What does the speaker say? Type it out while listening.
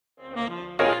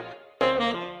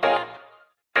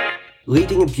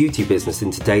Leading a beauty business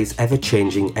in today's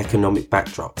ever-changing economic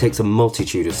backdrop takes a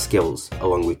multitude of skills,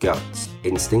 along with guts,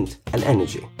 instinct, and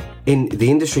energy. In the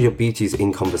Industry of Beauty's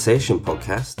In Conversation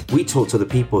podcast, we talk to the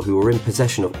people who are in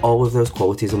possession of all of those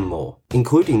qualities and more,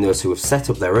 including those who have set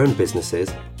up their own businesses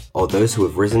or those who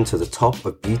have risen to the top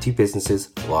of beauty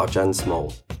businesses, large and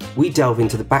small. We delve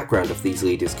into the background of these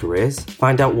leaders' careers,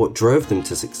 find out what drove them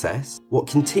to success, what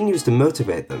continues to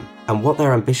motivate them, and what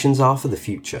their ambitions are for the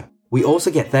future. We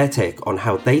also get their take on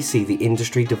how they see the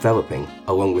industry developing,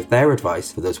 along with their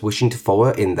advice for those wishing to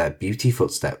follow in their beauty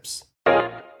footsteps.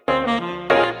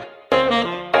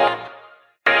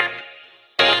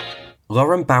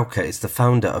 Lauren Bowker is the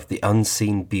founder of The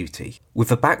Unseen Beauty. With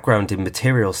a background in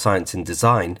material science and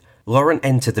design, Lauren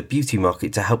entered the beauty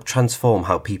market to help transform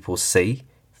how people see,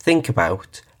 think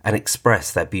about, and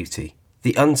express their beauty.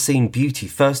 The Unseen Beauty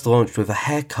first launched with a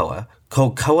hair colour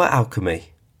called Colour Alchemy,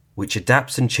 which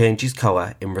adapts and changes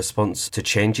colour in response to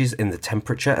changes in the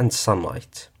temperature and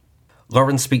sunlight.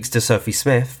 Lauren speaks to Sophie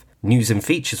Smith, news and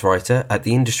features writer at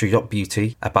the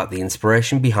Industry.Beauty, about the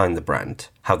inspiration behind the brand,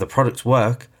 how the products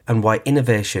work, and why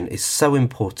innovation is so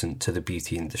important to the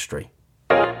beauty industry.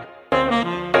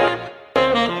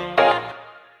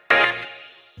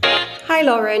 Hi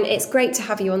Lauren, it's great to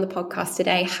have you on the podcast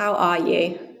today. How are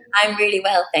you? I'm really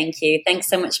well, thank you. Thanks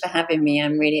so much for having me.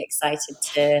 I'm really excited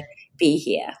to be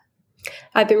here.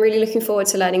 I've been really looking forward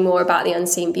to learning more about The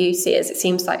Unseen Beauty, as it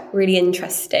seems like really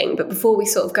interesting. But before we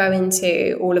sort of go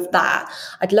into all of that,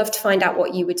 I'd love to find out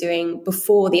what you were doing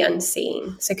before The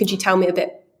Unseen. So could you tell me a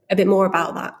bit more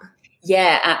about that?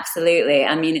 Yeah, absolutely.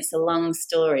 I mean, it's a long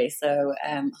story, so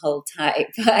hold tight.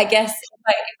 But I guess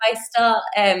if I start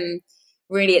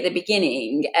really at the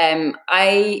beginning,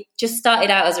 I just started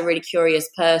out as a really curious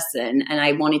person, and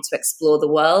I wanted to explore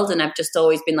the world. And I've just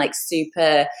always been like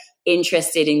super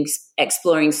interested in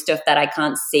exploring stuff that I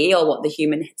can't see, or what the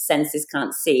human senses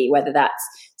can't see, whether that's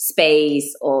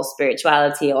space or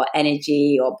spirituality or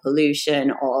energy or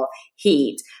pollution or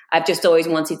heat. I've just always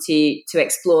wanted to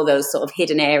explore those sort of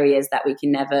hidden areas that we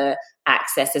can never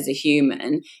access as a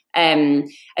human. And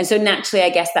so naturally, I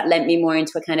guess that lent me more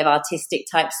into a kind of artistic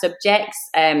type subjects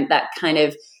that kind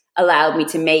of allowed me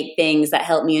to make things that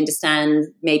helped me understand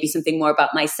maybe something more about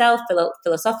myself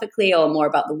philosophically, or more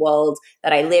about the world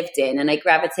that I lived in. And I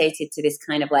gravitated to this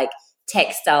kind of like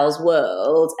textiles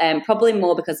world, probably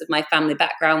more because of my family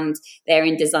background there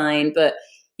in design. But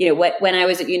you know, when I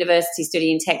was at university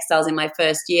studying textiles in my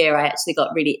first year, I actually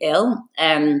got really ill.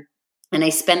 And I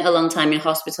spent a long time in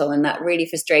hospital, and that really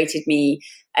frustrated me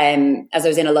as I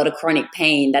was in a lot of chronic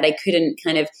pain, that I couldn't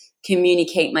kind of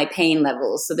communicate my pain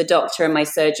levels. So the doctor and my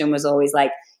surgeon was always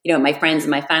like, you know, my friends and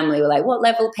my family were like, what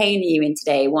level of pain are you in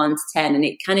today? 1 to 10. And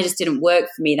it kind of just didn't work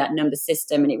for me, that number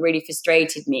system. And it really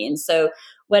frustrated me. And so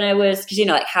when I was, because, you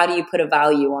know, like, how do you put a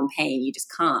value on pain? You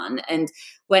just can't. And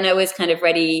when I was kind of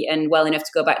ready and well enough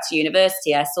to go back to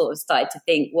university, I sort of started to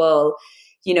think, well,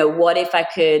 you know, what if I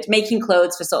could, making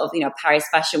clothes for sort of, you know, Paris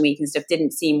Fashion Week and stuff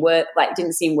didn't seem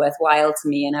worthwhile to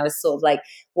me. And I was sort of like,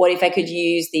 what if I could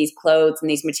use these clothes and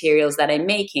these materials that I'm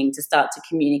making to start to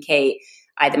communicate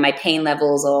either my pain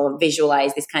levels or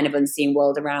visualize this kind of unseen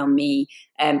world around me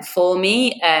for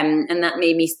me. And that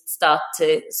made me start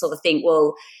to sort of think,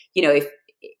 well, you know, if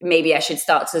maybe I should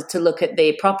start to look at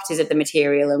the properties of the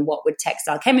material and what would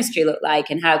textile chemistry look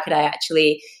like, and how could I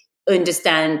actually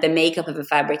understand the makeup of a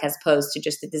fabric as opposed to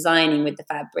just the designing with the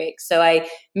fabric. So I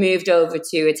moved over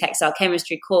to a textile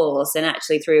chemistry course, and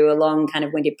actually through a long kind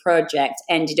of winded project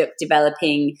ended up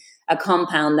developing a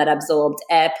compound that absorbed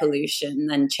air pollution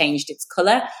and changed its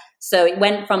color. So it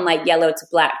went from like yellow to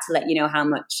black to let you know how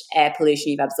much air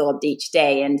pollution you've absorbed each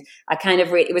day. And I kind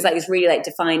of, it was like this really like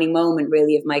defining moment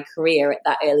really of my career at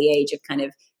that early age of kind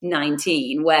of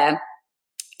 19, where,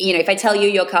 you know, if I tell you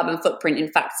your carbon footprint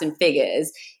in facts and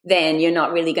figures, then you're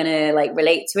not really going to like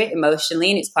relate to it emotionally,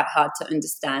 and it's quite hard to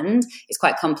understand. It's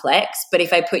quite complex. But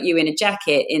if I put you in a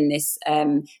jacket in this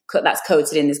that's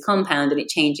coated in this compound and it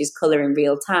changes color in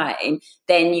real time,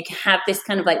 then you can have this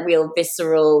kind of like real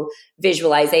visceral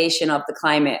visualization of the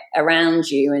climate around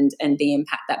you and the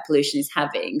impact that pollution is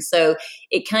having. So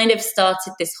it kind of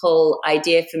started this whole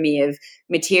idea for me of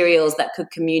materials that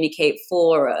could communicate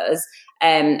for us.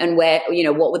 And where, you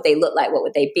know, what would they look like? What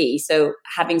would they be? So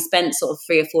having spent sort of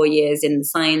 3 or 4 years in the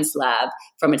science lab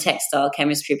from a textile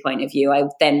chemistry point of view, I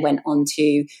then went on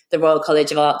to the Royal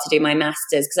College of Art to do my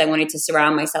master's, because I wanted to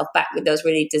surround myself back with those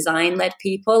really design-led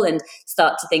people and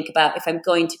start to think about, if I'm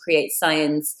going to create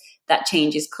science that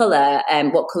changes color,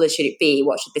 what color should it be?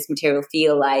 What should this material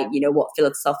feel like? You know, what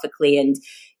philosophically and,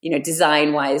 you know,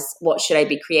 design-wise, what should I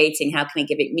be creating? How can I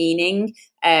give it meaning?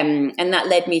 And that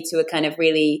led me to a kind of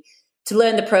really to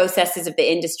learn the processes of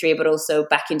the industry, but also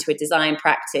back into a design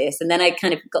practice. And then I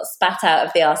kind of got spat out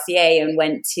of the RCA and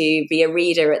went to be a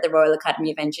reader at the Royal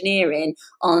Academy of Engineering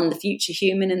on the future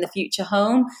human and the future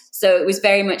home. So it was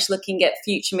very much looking at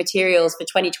future materials for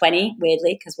 2020,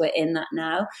 weirdly, because we're in that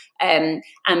now, and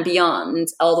beyond,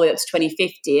 all the way up to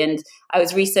 2050. And I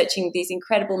was researching these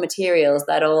incredible materials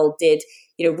that all did,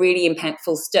 really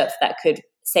impactful stuff that could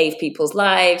save people's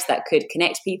lives, that could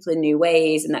connect people in new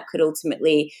ways, and that could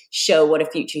ultimately show what a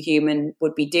future human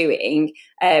would be doing.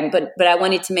 But I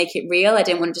wanted to make it real. I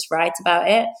didn't want to just write about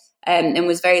it. And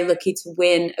was very lucky to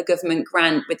win a government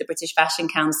grant with the British Fashion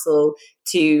Council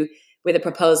with a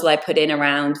proposal I put in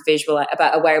around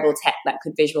about a wearable tech that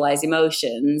could visualize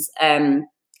emotions in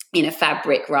a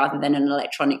fabric rather than an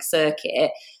electronic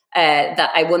circuit.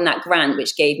 That I won that grant,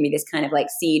 which gave me this kind of like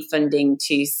seed funding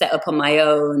to set up on my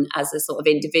own as a sort of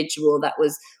individual that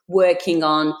was working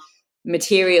on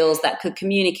materials that could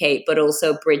communicate, but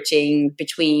also bridging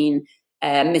between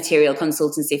material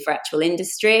consultancy for actual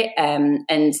industry.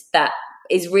 And that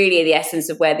is really the essence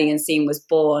of where The Unseen was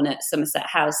born at Somerset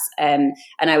House. And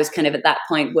I was kind of at that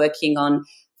point working on,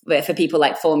 for people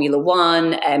like Formula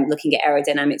One, looking at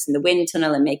aerodynamics in the wind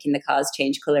tunnel and making the cars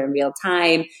change color in real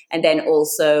time. And then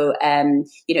also,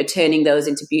 turning those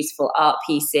into beautiful art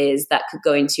pieces that could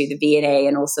go into the V&A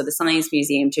and also the Science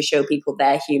Museum to show people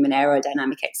their human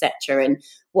aerodynamic, etc. And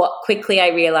what quickly I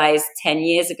realized 10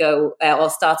 years ago, or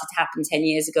started to happen 10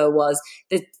 years ago, was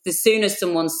that the sooner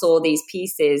someone saw these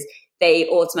pieces, they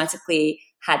automatically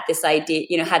had this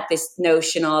idea, had this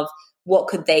notion of, what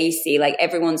could they see? Like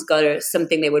everyone's got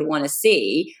something they would want to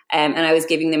see. And I was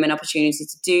giving them an opportunity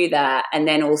to do that. And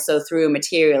then also through a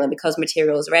material. And because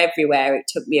materials are everywhere, it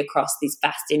took me across this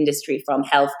vast industry from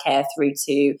healthcare through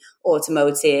to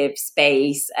automotive,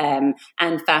 space, and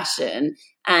fashion.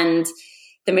 And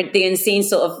the Unseen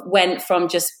sort of went from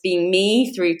just being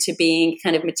me through to being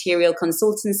kind of material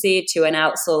consultancy to an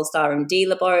outsourced R&D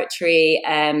laboratory,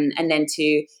 and then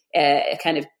to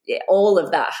kind of all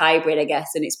of that hybrid, I guess,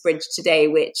 and it's bridged today,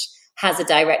 which has a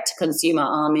direct-to-consumer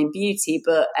arm in beauty,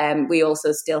 but we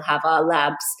also still have our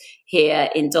labs here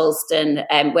in Dalston,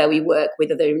 where we work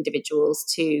with other individuals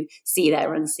to see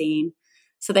their unseen.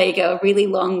 So there you go, a really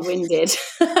long-winded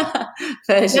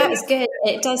version. That's good.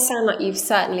 It does sound like you've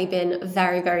certainly been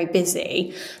very, very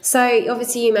busy. So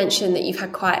obviously you mentioned that you've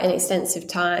had quite an extensive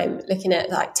time looking at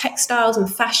like textiles and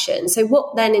fashion. So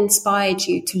what then inspired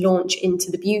you to launch into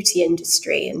the beauty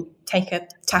industry and take a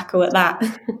tackle at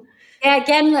that? Yeah,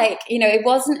 again, it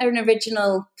wasn't an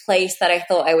original place that I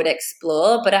thought I would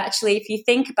explore, but actually, if you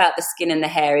think about the skin and the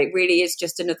hair, it really is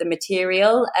just another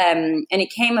material. And it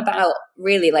came about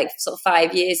really sort of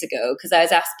 5 years ago, because I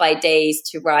was asked by Days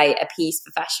to write a piece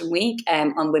for Fashion Week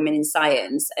on women in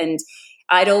science. And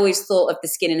I'd always thought of the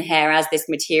skin and hair as this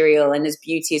material and as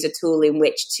beauty as a tool in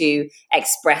which to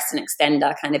express and extend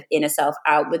our kind of inner self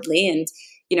outwardly. And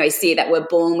I see that we're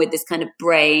born with this kind of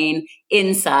brain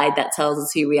inside that tells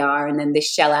us who we are, and then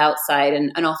this shell outside.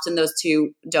 And often those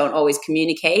two don't always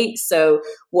communicate. So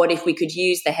what if we could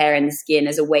use the hair and the skin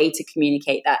as a way to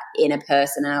communicate that inner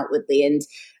person outwardly?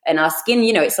 And our skin,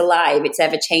 it's alive, it's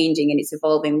ever changing, and it's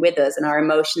evolving with us, and our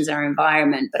emotions, our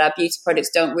environment. But our beauty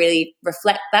products don't really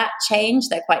reflect that change.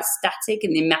 They're quite static,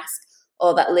 and they mask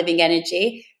all that living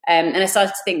energy. And I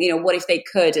started to think, what if they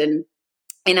could? And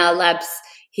in our labs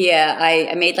here,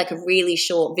 I made a really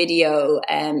short video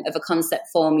of a concept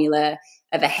formula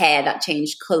of a hair that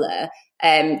changed color,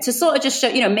 to sort of just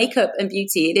show, makeup and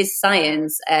beauty, it is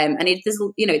science, and it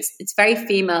is, it's very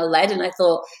female led. And I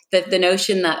thought that the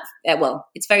notion that,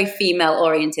 it's very female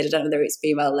oriented. I don't know whether it's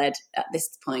female led at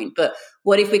this point, but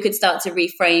what if we could start to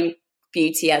reframe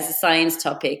beauty as a science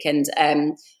topic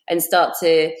and start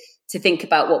to think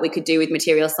about what we could do with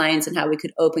material science and how we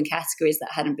could open categories that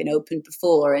hadn't been opened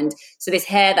before. And so this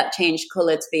hair that changed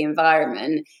color to the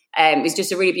environment is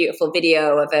just a really beautiful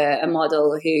video of a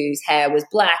model whose hair was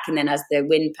black, and then as the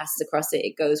wind passes across it,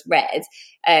 it goes red.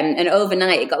 And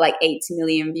overnight, it got 80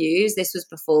 million views. This was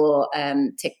before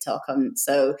TikTok,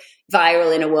 so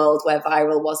viral in a world where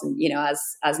viral wasn't,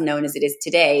 as known as it is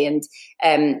today.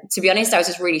 And to be honest, I was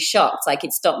just really shocked.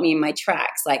 It stopped me in my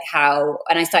tracks. And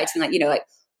I started to think,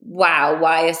 wow,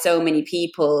 why are so many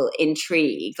people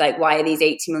intrigued? Why are these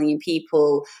 80 million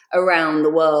people around the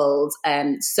world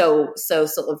so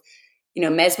sort of,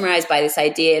 mesmerized by this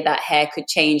idea that hair could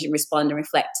change and respond and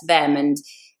reflect to them? And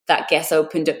that,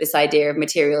 opened up this idea of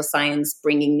material science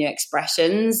bringing new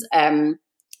expressions. And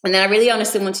then I really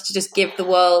honestly wanted to just give the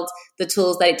world the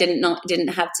tools that it didn't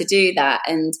have to do that.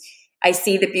 And I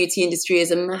see the beauty industry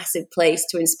as a massive place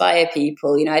to inspire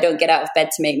people. You know, I don't get out of bed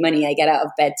to make money. I get out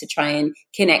of bed to try and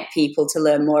connect people to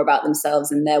learn more about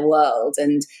themselves and their world.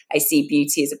 And I see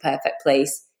beauty as a perfect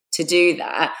place to do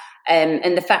that.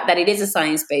 And the fact that it is a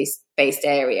science-based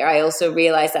area, I also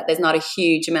realize that there's not a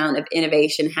huge amount of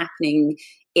innovation happening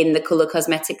in the color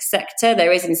cosmetics sector.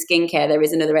 There is in skincare, there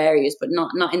is in other areas, but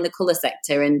not in the color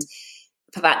sector. And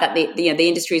the fact that the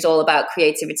industry is all about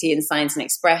creativity and science and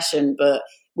expression, but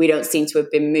we don't seem to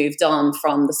have been moved on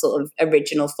from the sort of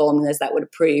original formulas that were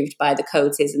approved by the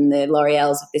Coty's and the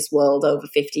L'Oreals of this world over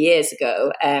 50 years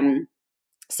ago.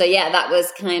 So yeah, that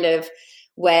was kind of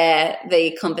where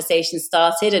the conversation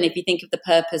started. And if you think of the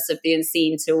purpose of the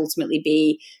unseen to ultimately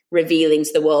be revealing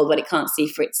to the world what it can't see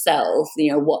for itself,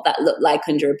 you know, what that looked like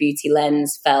under a beauty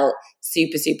lens felt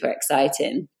super, super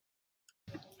exciting.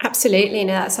 Absolutely.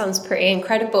 No, that sounds pretty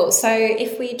incredible. So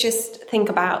if we just think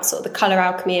about sort of the Colour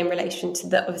Alchemy in relation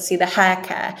to obviously the hair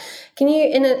care, can you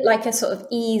in a sort of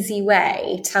easy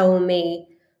way tell me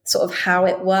sort of how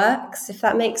it works, if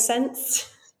that makes sense?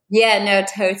 Yeah, no,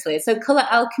 totally. So Colour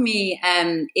Alchemy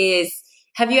is,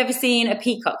 have you ever seen a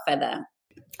peacock feather?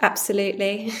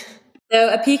 Absolutely.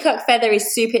 So a peacock feather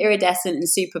is super iridescent and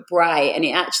super bright, and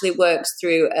it actually works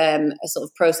through a sort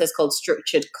of process called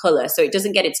structured colour. So it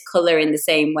doesn't get its colour in the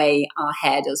same way our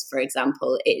hair does, for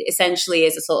example. It essentially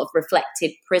is a sort of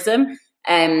reflected prism.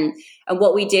 And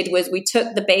what we did was we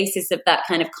took the basis of that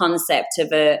kind of concept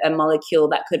of a molecule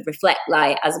that could reflect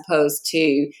light as opposed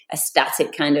to a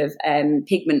static kind of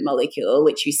pigment molecule,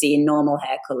 which you see in normal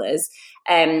hair colours.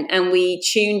 And we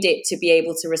tuned it to be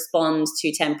able to respond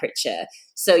to temperature.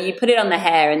 So you put it on the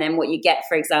hair, and then what you get,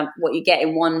 for example, what you get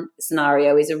in one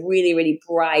scenario is a really, really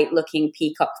bright looking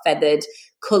peacock feathered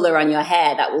colour on your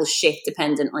hair that will shift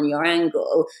dependent on your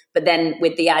angle. But then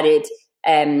with the added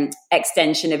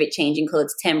extension of it changing color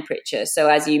to temperature. So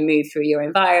as you move through your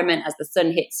environment, as the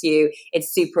sun hits you,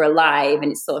 it's super alive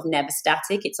and it's sort of never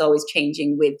static. It's always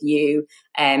changing with you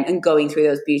and going through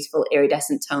those beautiful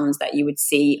iridescent tones that you would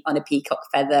see on a peacock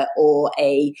feather or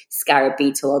a scarab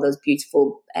beetle or those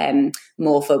beautiful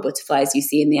morpho butterflies you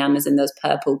see in the Amazon, those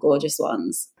purple gorgeous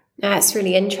ones. That's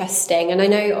really interesting. And I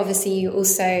know obviously you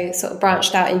also sort of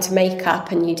branched out into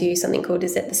makeup and you do something called,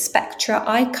 is it the Spectra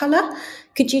eye colour?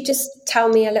 Could you just tell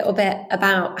me a little bit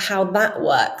about how that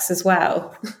works as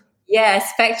well? Yeah,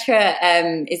 Spectra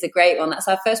is a great one. That's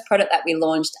our first product that we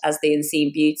launched as the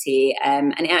Unseen Beauty.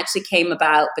 And it actually came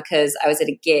about because I was at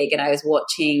a gig and I was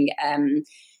watching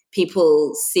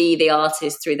people see the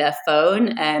artist through their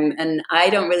phone. And I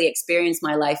don't really experience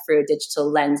my life through a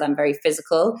digital lens. I'm very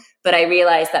physical. But I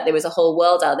realized that there was a whole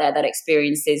world out there that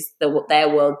experiences their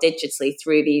world digitally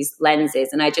through these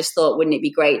lenses. And I just thought, wouldn't it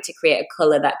be great to create a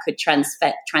color that could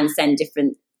transcend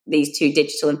these two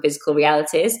digital and physical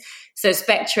realities? So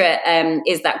Spectra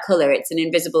is that color. It's an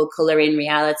invisible color in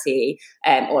reality,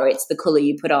 or it's the color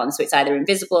you put on. So it's either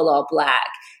invisible or black.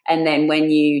 And then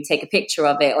when you take a picture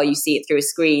of it or you see it through a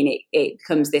screen, it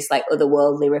becomes this like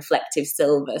otherworldly reflective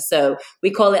silver. So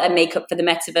we call it a makeup for the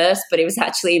metaverse, but it was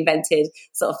actually invented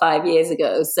sort of 5 years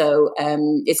ago. So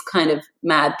it's kind of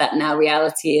mad that now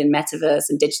reality and metaverse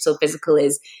and digital physical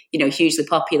is, you know, hugely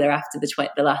popular after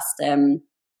the last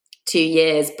 2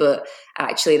 years, but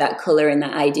actually that color and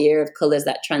that idea of colors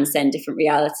that transcend different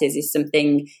realities is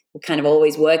something we're kind of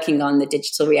always working on. The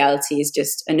digital reality is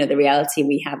just another reality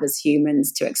we have as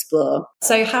humans to explore.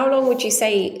 So how long would you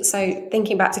say, so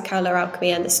thinking back to Colour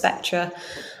Alchemy and the Spectra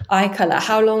eye colour,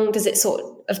 how long does it sort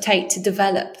of take to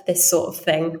develop this sort of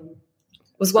thing?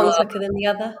 Was one quicker than the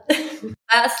other?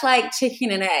 That's like chicken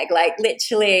and egg, like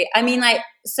literally. I mean, like,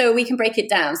 so we can break it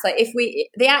down. So like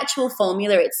the actual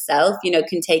formula itself, you know,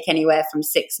 can take anywhere from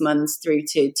 6 months through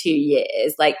to 2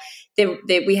 years. Like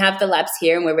we have the labs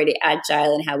here and we're really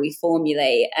agile in how we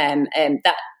formulate.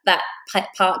 That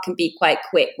part can be quite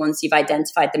quick once you've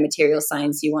identified the material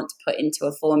science you want to put into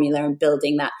a formula, and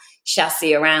building that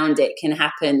chassis around it can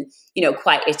happen, you know,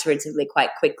 quite iteratively, quite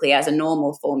quickly as a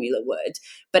normal formula would.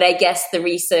 But I guess the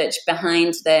research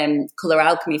behind the Colour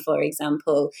Alchemy, for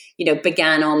example, you know,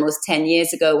 began almost 10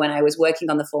 years ago when I was working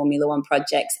on the Formula One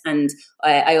projects. And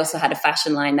I also had a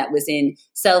fashion line that was in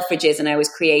Selfridges, and I was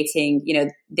creating, you know,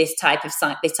 this type of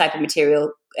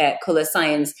material, color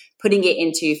science, putting it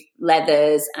into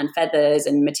leathers and feathers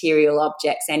and material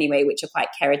objects anyway, which are quite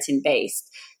keratin based.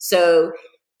 So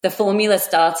the formula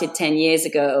started 10 years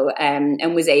ago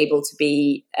and was able to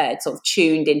be sort of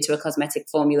tuned into a cosmetic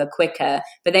formula quicker.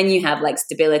 But then you have like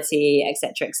stability, et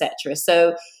cetera, et cetera.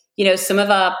 So, you know, some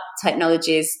of our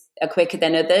technologies are quicker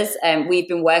than others. We've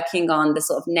been working on the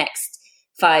sort of next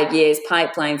 5 years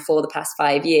pipeline for the past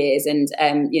 5 years. And,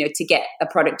 to get a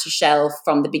product to shelf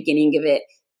from the beginning of it,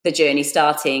 the journey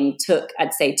starting took,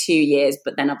 I'd say, 2 years,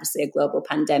 but then obviously a global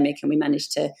pandemic, and we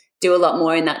managed to do a lot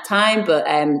more in that time. But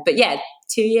yeah,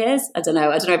 2 years. I don't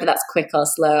know if that's quick or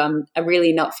slow. I'm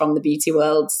really not from the beauty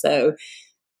world, so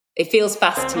it feels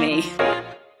fast to me.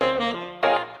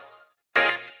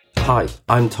 Hi,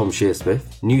 I'm Tom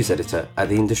Shearsmith, news editor at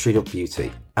The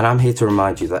Industry.Beauty, and I'm here to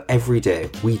remind you that every day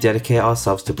we dedicate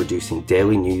ourselves to producing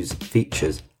daily news,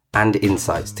 features, and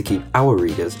insights to keep our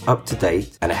readers up to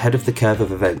date and ahead of the curve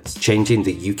of events changing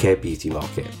the UK beauty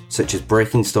market, such as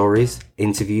breaking stories,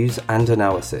 interviews, and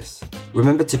analysis.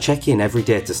 Remember to check in every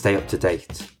day to stay up to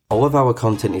date. All of our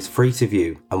content is free to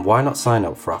view, and why not sign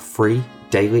up for our free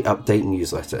daily update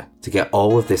newsletter to get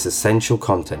all of this essential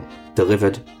content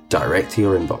delivered direct to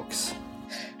your inbox.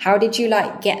 How did you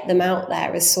get them out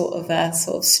there as sort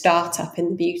of startup in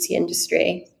the beauty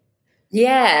industry?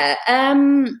 Yeah,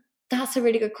 that's a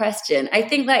really good question. I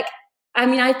think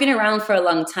I've been around for a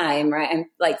long time, right?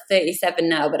 I'm 37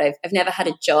 now, but I've never had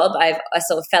a job. I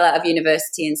sort of fell out of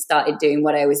university and started doing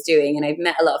what I was doing, and I've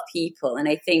met a lot of people, and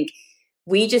I think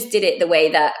we just did it the way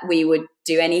that we would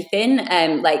do anything,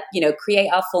 create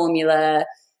our formula.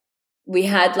 We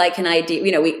had an idea,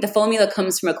 the formula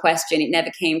comes from a question. It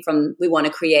never came from, we want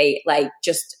to create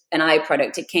just an eye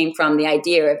product. It came from the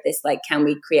idea of this, can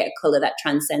we create a color that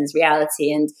transcends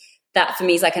reality? And that for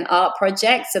me is an art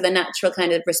project. So the natural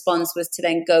kind of response was to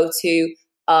then go to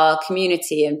our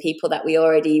community and people that we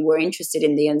already were interested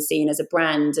in the Unseen as a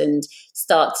brand, and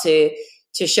start to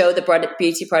show the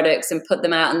beauty products and put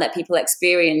them out and let people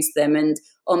experience them, and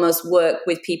almost work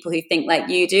with people who think like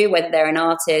you do, whether they're an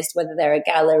artist, whether they're a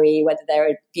gallery, whether they're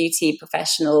a beauty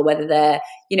professional, whether they're,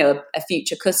 a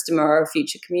future customer or a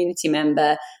future community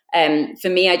member. For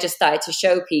me, I just started to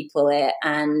show people it,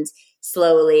 and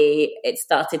slowly it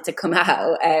started to come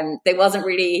out. There wasn't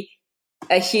really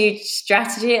a huge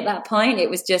strategy at that point.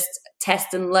 It was just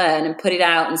test and learn and put it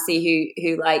out and see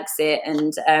who likes it,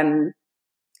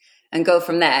 and go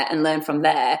from there and learn from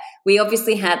there. We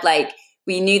obviously had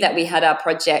we knew that we had our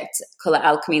project Colour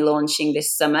Alchemy launching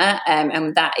this summer,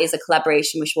 and that is a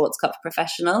collaboration with Schwarzkopf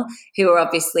Professional, who are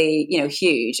obviously,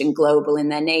 huge and global in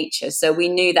their nature. So we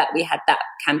knew that we had that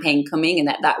campaign coming, and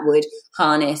that would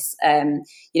harness,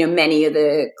 many of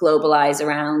the global eyes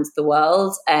around the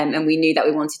world. And we knew that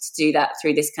we wanted to do that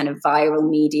through this kind of viral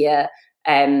media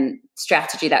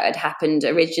strategy that had happened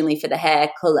originally for the hair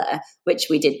color, which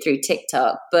we did through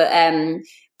TikTok.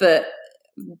 But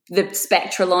the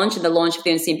Spectra launch and the launch of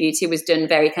the Unseen Beauty was done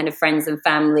very kind of friends and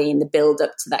family in the build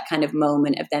up to that kind of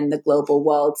moment of then the global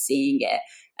world seeing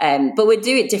it. But we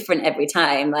do it different every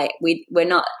time. We're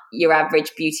not your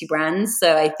average beauty brands.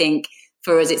 So I think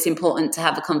for us, it's important to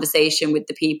have a conversation with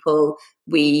the people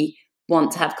we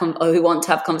want to have who want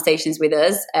to have conversations with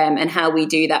us, and how we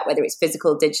do that, whether it's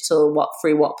physical, digital,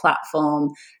 through what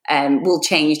platform, will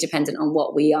change dependent on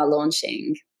what we are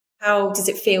launching. How does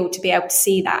it feel to be able to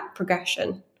see that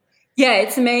progression? Yeah,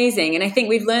 it's amazing. And I think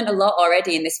we've learned a lot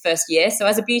already in this first year. So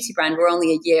as a beauty brand, we're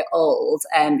only a year old.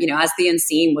 As the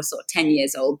Unseen, we're sort of 10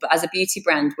 years old. But as a beauty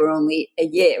brand, we're only a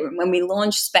year. And when we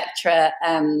launched Spectra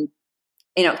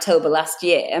in October last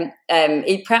year,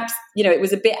 it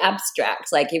was a bit abstract.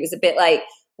 It was a bit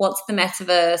what's the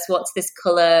metaverse? What's this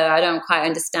color? I don't quite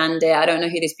understand it. I don't know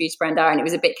who this beauty brand are. And it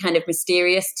was a bit kind of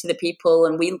mysterious to the people.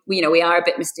 And we are a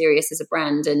bit mysterious as a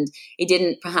brand. And it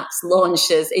didn't perhaps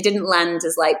it didn't land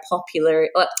as popular,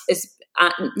 or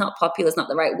not popular is not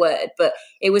the right word, but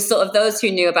it was sort of those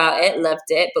who knew about it, loved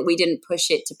it, but we didn't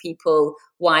push it to people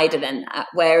wider than that.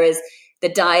 Whereas the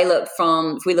dial-up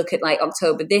from, if we look at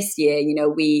October this year,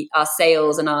 our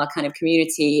sales and our kind of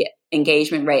community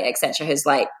engagement rate, etc., has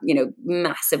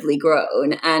massively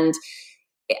grown. And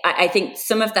I think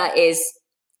some of that is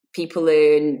people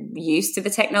are used to the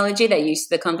technology, they're used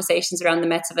to the conversations around the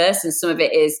metaverse, and some of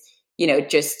it is,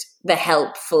 just the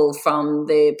helpful from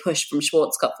the push from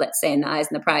Schwarzkopf, let's say, in the eyes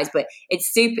and the prize. But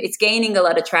it's gaining a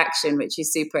lot of traction, which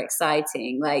is super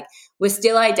exciting. We're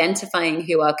still identifying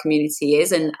who our community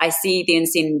is, and I see the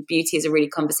Unseen Beauty as a really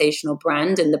conversational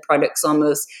brand, and the products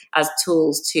almost as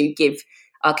tools to give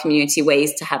our community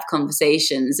ways to have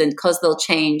conversations. And because they'll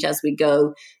change as we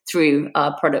go through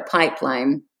our product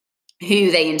pipeline,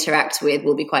 who they interact with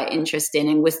will be quite interesting.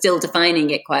 And we're still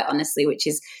defining it, quite honestly, which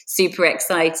is super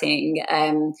exciting.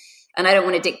 And I don't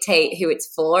want to dictate who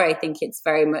it's for. I think it's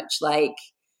very much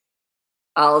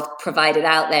I'll provide it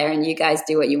out there and you guys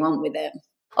do what you want with it.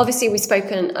 Obviously, we've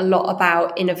spoken a lot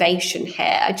about innovation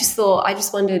here. I just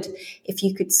wondered if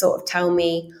you could sort of tell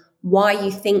me why you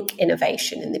think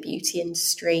innovation in the beauty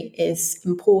industry is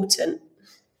important.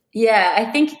 Yeah,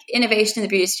 I think innovation in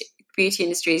the beauty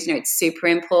industry is, it's super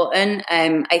important.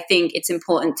 I think it's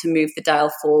important to move the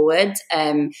dial forward,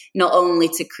 not only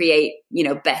to create,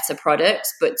 better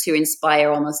products, but to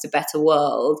inspire almost a better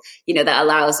world, that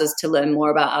allows us to learn more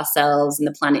about ourselves and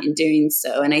the planet in doing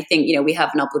so. And I think, we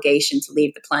have an obligation to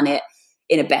leave the planet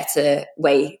in a better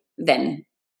way than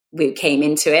we came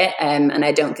into it. And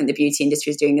I don't think the beauty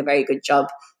industry is doing a very good job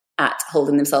at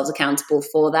holding themselves accountable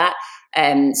for that.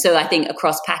 So I think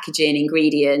across packaging,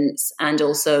 ingredients, and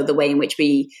also the way in which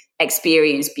we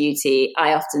experience beauty,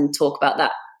 I often talk about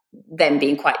that them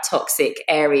being quite toxic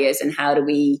areas, and how do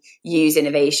we use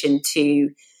innovation to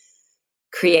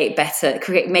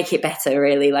make it better,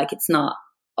 really. Like, it's not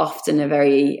often a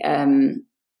very, I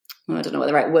don't know what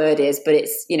the right word is, but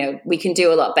it's, we can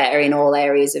do a lot better in all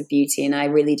areas of beauty. And I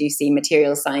really do see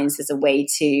material science as a way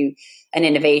to, and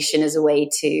innovation as a way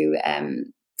to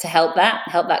help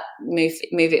that move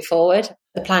it forward.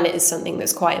 The planet is something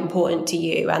that's quite important to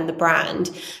you and the brand.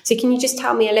 So can you just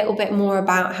tell me a little bit more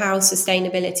about how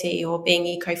sustainability or being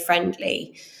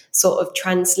eco-friendly sort of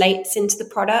translates into the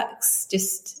products?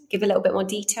 Just give a little bit more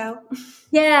detail.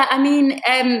 Yeah, I mean,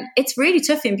 it's really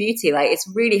tough in beauty. Like,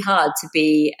 it's really hard to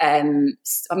be,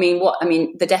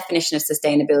 the definition of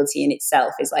sustainability in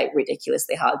itself is like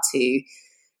ridiculously hard to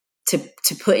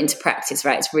put into practice,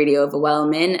 right? It's really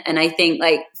overwhelming. And I think,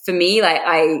 like, for me,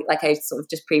 I sort of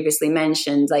just previously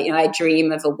mentioned, like, I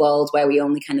dream of a world where we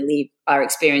only kind of leave our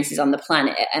experiences on the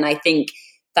planet. And I think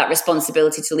that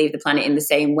responsibility to leave the planet in the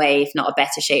same way, if not a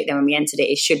better shape than when we entered it,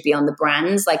 it should be on the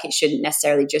brands. Like, it shouldn't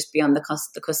necessarily just be on the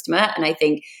customer. And I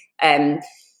think,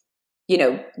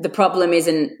 the problem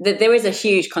isn't that there is a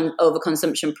huge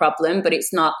overconsumption problem, but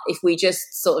it's not, if we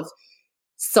just sort of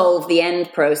solve the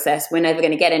end process, we're never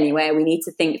going to get anywhere. We need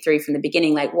to think through from the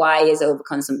beginning, like, why is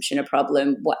overconsumption a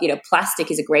problem? Plastic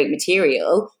is a great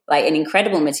material, like an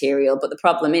incredible material, but the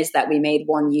problem is that we made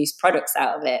one-use products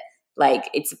out of it. Like,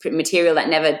 it's a material that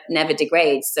never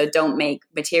degrades. So don't make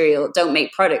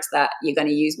products that you're going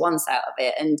to use once out of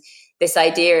it. And this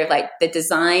idea of, like, the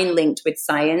design linked with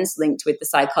science, linked with the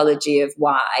psychology of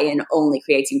why, and only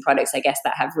creating products, I guess,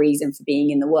 that have reason for being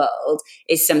in the world,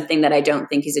 is something that I don't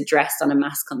think is addressed on a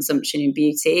mass consumption in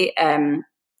beauty. And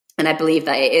I believe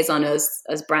that it is on us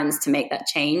as brands to make that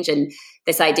change. And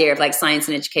this idea of, like, science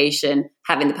and education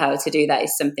having the power to do that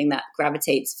is something that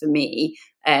gravitates for me.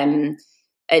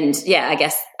 And yeah, I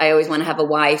guess I always want to have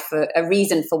a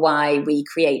reason for why we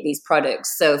create these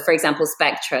products. So, for example,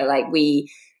 Spectra, like,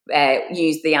 we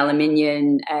use the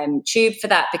aluminium tube for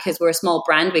that because we're a small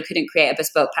brand. We couldn't create a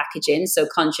bespoke packaging. So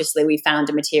consciously we found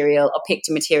a material, or picked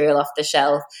a material off the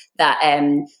shelf that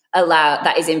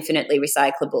that is infinitely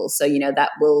recyclable. So,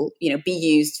 that will, be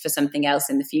used for something else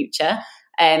in the future.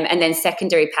 And then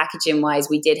secondary packaging wise,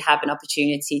 we did have an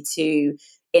opportunity to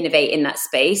innovate in that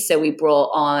space. So we brought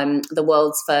on the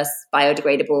world's first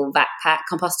biodegradable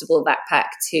compostable backpack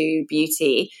to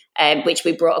beauty, which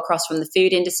we brought across from the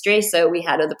food industry. So we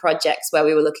had other projects where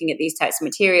we were looking at these types of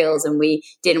materials, and we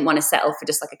didn't want to settle for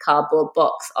just like a cardboard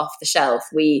box off the shelf.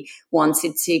 We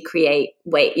wanted to create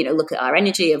weight, look at our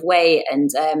energy of weight,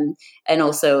 and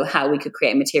also how we could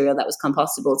create a material that was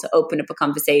compostable, to open up a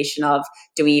conversation of,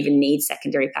 do we even need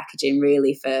secondary packaging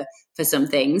really for some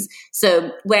things? So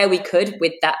where we could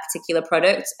with that particular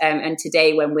product, and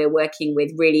today when we're working with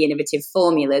really innovative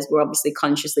formulas, we're obviously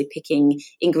consciously picking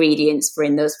ingredients for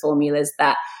in those formulas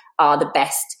that are the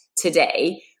best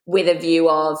today, with a view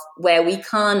of where we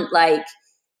can't,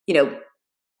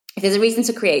 if there's a reason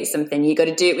to create something, you got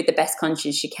to do it with the best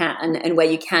conscience you can, and where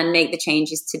you can make the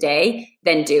changes today,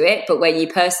 then do it. But where you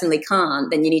personally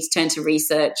can't, then you need to turn to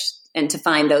research and to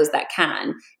find those that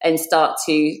can, and start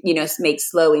to, make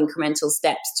slow incremental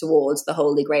steps towards the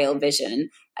holy grail vision.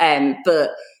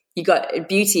 But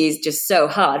beauty is just so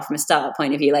hard from a startup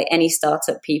point of view. Like, any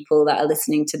startup people that are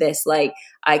listening to this, like,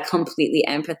 I completely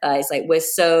empathize. Like, we're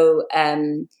so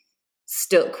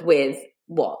stuck with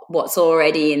what's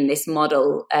already in this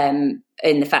model, in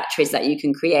the factories that you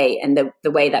can create, and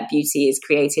the way that beauty is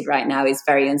created right now is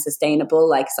very unsustainable.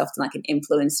 Like, it's often like an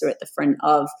influencer at the front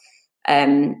of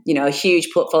a huge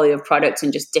portfolio of products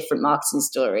and just different marketing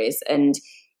stories, and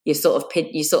you're sort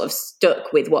of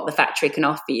stuck with what the factory can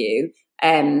offer you.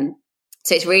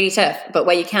 So it's really tough, but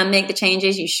where you can make the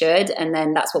changes, you should. And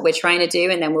then that's what we're trying to do.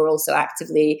 And then we're also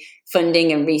actively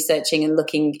funding and researching and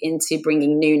looking into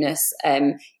bringing newness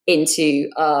into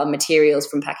our materials,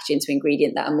 from packaging to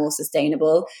ingredient, that are more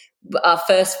sustainable. Our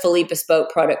first fully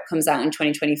bespoke product comes out in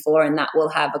 2024, and that will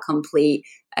have a complete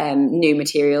new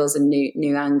materials and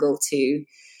new angle to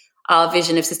our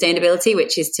vision of sustainability,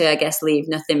 which is to, I guess, leave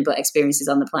nothing but experiences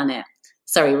on the planet.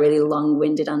 Sorry, really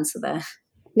long-winded answer there.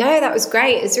 No, that was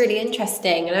great. It's really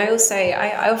interesting. And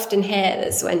I often hear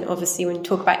this when you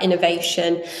talk about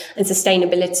innovation and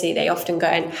sustainability, they often go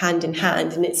hand in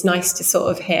hand. And it's nice to sort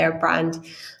of hear a brand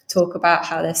talk about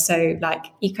how they're so like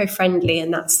eco-friendly,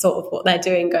 and that's sort of what they're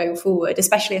doing going forward,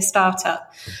 especially a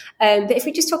startup. But if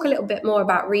we just talk a little bit more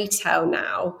about retail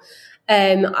now,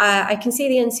 I can see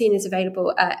the Unseen is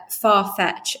available at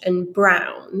Farfetch and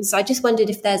Browns. I just wondered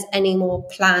if there's any more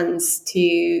plans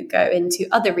to go into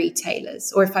other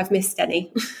retailers, or if I've missed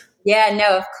any. Yeah,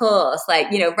 no, of course.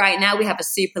 Like, right now we have a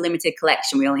super limited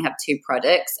collection. We only have 2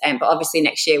 products. But obviously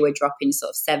next year we're dropping sort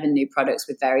of 7 new products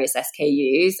with various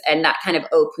SKUs. And that kind of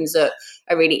opens up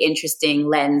a really interesting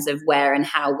lens of where and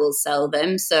how we'll sell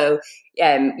them. So,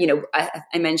 I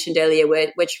mentioned earlier,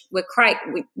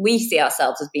 we see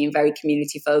ourselves as being very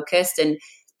community focused, and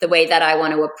the way that I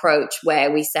want to approach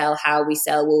where we sell, how we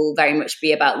sell, will very much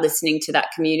be about listening to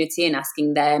that community and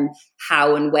asking them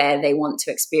how and where they want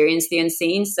to experience the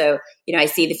unseen. So, I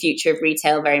see the future of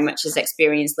retail very much as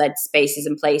experience-led spaces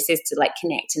and places to like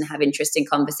connect and have interesting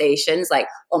conversations, like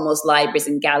almost libraries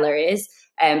and galleries.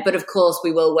 But of course,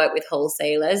 we will work with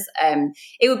wholesalers.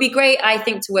 It would be great, I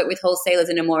think, to work with wholesalers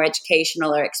in a more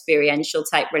educational or experiential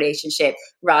type relationship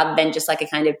rather than just like a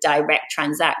kind of direct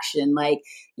transaction. Like,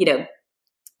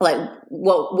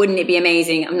 what wouldn't it be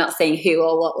amazing? I'm not saying who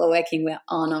or what we're working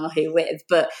on or who with,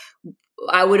 but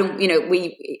I wouldn't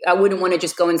want to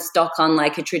just go and stock on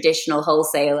like a traditional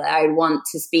wholesaler. I would want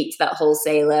to speak to that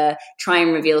wholesaler, try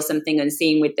and reveal something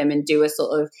unseen with them, and do a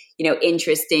sort of,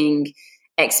 interesting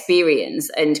experience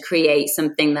and create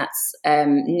something that's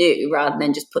new rather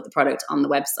than just put the product on the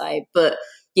website. But,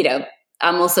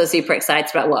 I'm also super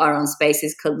excited about what our own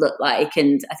spaces could look like.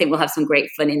 And I think we'll have some great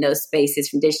fun in those spaces,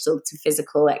 from digital to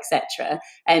physical, etc.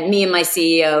 And me and my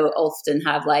CEO often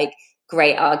have like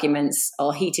great arguments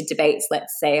or heated debates,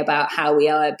 let's say, about how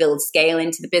we build scale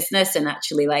into the business and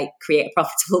actually like create a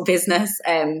profitable business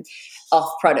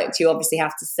off product. You obviously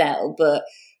have to sell, but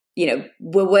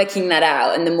we're working that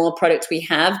out. And the more product we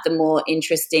have, the more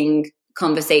interesting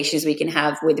conversations we can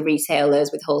have with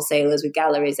retailers, with wholesalers, with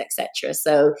galleries, etc.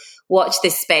 So watch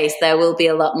this space. There will be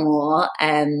a lot more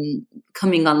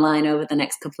coming online over the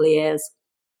next couple of years.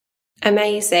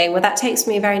 Amazing. Well, that takes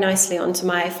me very nicely onto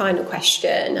my final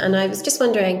question. And I was just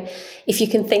wondering if you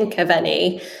can think of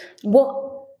any, what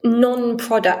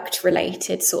non-product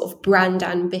related sort of brand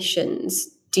ambitions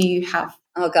do you have?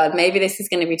 Oh God, maybe this is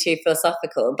going to be too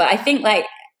philosophical, but I think I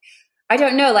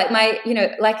don't know,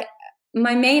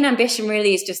 my main ambition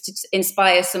really is just to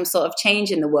inspire some sort of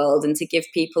change in the world and to give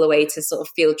people a way to sort of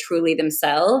feel truly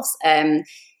themselves.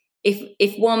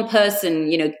 If one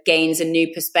person, gains a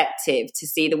new perspective to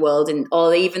see the world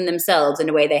or even themselves in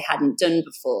a way they hadn't done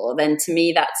before, then to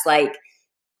me, that's like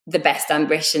the best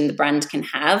ambition the brand can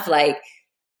have. Like,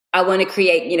 I want to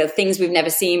create, things we've never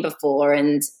seen before,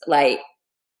 and like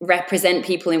represent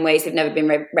people in ways they've never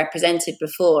been represented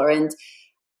before. And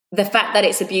the fact that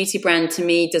it's a beauty brand to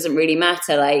me doesn't really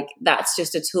matter. Like, that's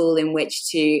just a tool in which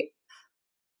to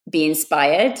be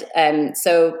inspired.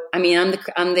 So, I mean,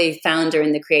 I'm the founder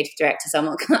and the creative director,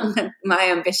 so my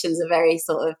ambitions are very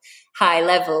sort of high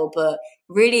level, but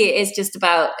really it is just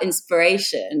about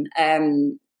inspiration.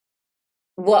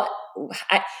 Whether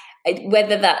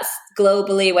that's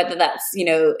globally, whether that's,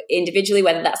 individually,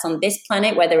 whether that's on this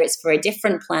planet, whether it's for a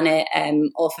different planet,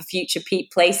 or for future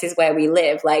places where we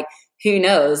live, like, who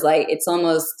knows? Like, it's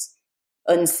almost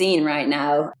unseen right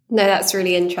now. No, that's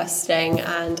really interesting,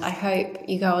 and I hope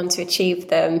you go on to achieve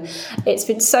them. It's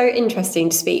been so interesting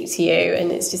to speak to you,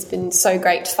 and it's just been so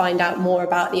great to find out more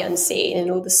about the unseen and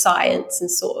all the science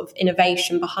and sort of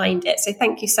innovation behind it. So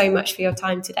thank you so much for your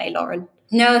time today, Lauren.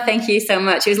 No, thank you so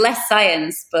much. It was less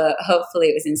science, but hopefully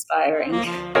it was inspiring.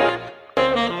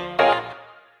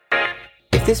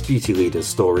 If this beauty leader's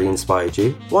story inspired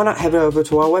you, why not head over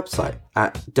to our website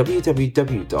at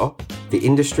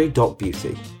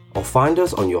www.theindustry.beauty, or find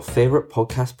us on your favourite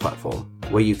podcast platform,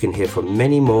 where you can hear from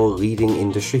many more leading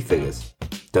industry figures.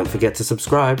 Don't forget to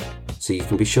subscribe so you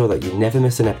can be sure that you never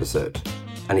miss an episode.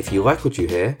 And if you like what you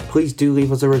hear, please do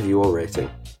leave us a review or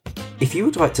rating. If you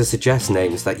would like to suggest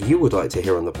names that you would like to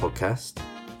hear on the podcast,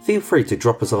 feel free to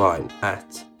drop us a line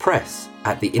at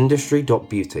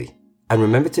press@theindustry.beauty. And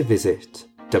remember to visit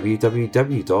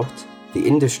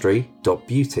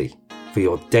www.theindustry.beauty for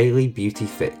your daily beauty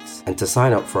fix, and to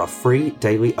sign up for our free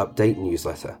daily update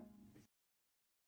newsletter.